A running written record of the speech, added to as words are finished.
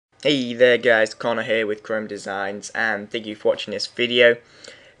Hey there guys, Connor here with Chrome Designs, and thank you for watching this video.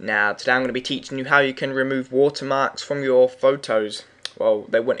 Now today I'm going to be teaching you how you can remove watermarks from your photos. Well,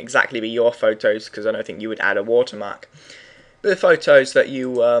 they wouldn't exactly be your photos because I don't think you would add a watermark, but the photos that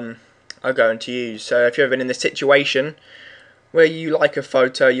you are going to use. So if you're ever in this situation where you like a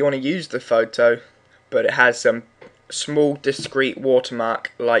photo, you want to use the photo, but it has some small discrete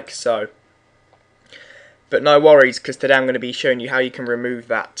watermark like so. But no worries, because today I'm going to be showing you how you can remove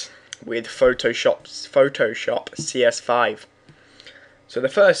that with Photoshop CS5. So the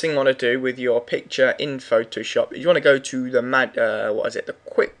first thing you want to do with your picture in Photoshop is you want to go to the the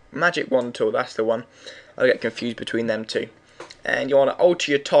quick magic wand tool. That's the one. I get confused between them two. And you want to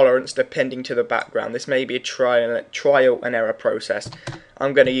alter your tolerance depending to the background. This may be a trial and error process.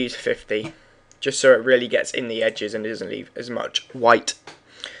 I'm going to use 50, just so it really gets in the edges and doesn't leave as much white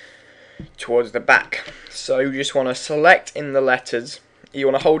towards the back. So you just want to select in the letters. You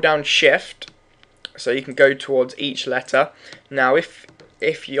want to hold down shift so you can go towards each letter. Now if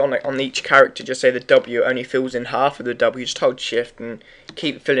you on each character, just say the W only fills in half of the W, just hold shift and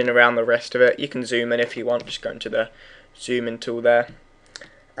keep filling around the rest of it. You can zoom in if you want, just go into the zoom in tool there.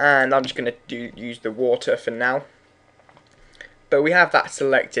 And I'm just going to use the water for now. But we have that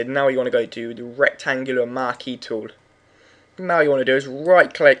selected. Now you want to go to the rectangular marquee tool. Now you want to do is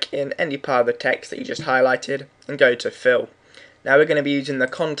right click in any part of the text that you just highlighted and go to fill. Now we're going to be using the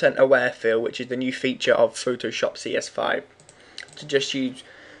content aware fill, which is the new feature of Photoshop CS5. To just use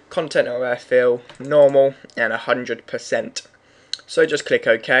content aware fill, normal and 100%. So just click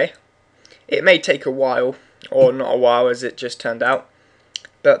OK. It may take a while, or not a while as it just turned out,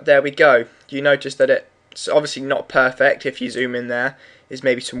 but there we go. You notice that it's obviously not perfect. If you zoom in, there's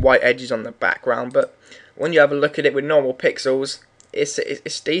maybe some white edges on the background, but when you have a look at it with normal pixels,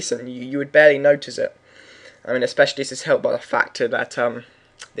 it's decent. You would barely notice it. I mean, especially this is helped by the factor that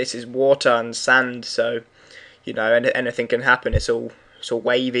this is water and sand, so you know anything can happen. It's all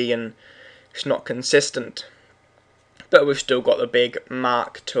wavy and it's not consistent. But we've still got the big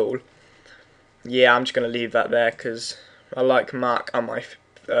mark tool. Yeah, I'm just going to leave that there because I like mark on my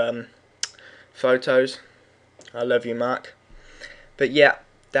photos. I love you, Mark. But yeah,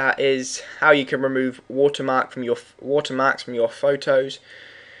 that is how you can remove watermarks from your photos.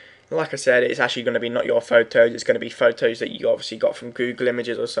 Like I said, it's actually going to be not your photos, it's going to be photos that you obviously got from Google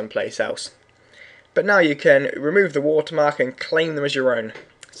Images or someplace else. But now you can remove the watermark and claim them as your own.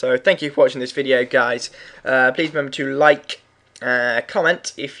 So thank you for watching this video, guys. Please remember to like,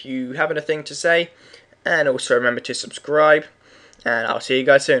 comment if you have anything to say, and also remember to subscribe, and I'll see you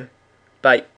guys soon. Bye.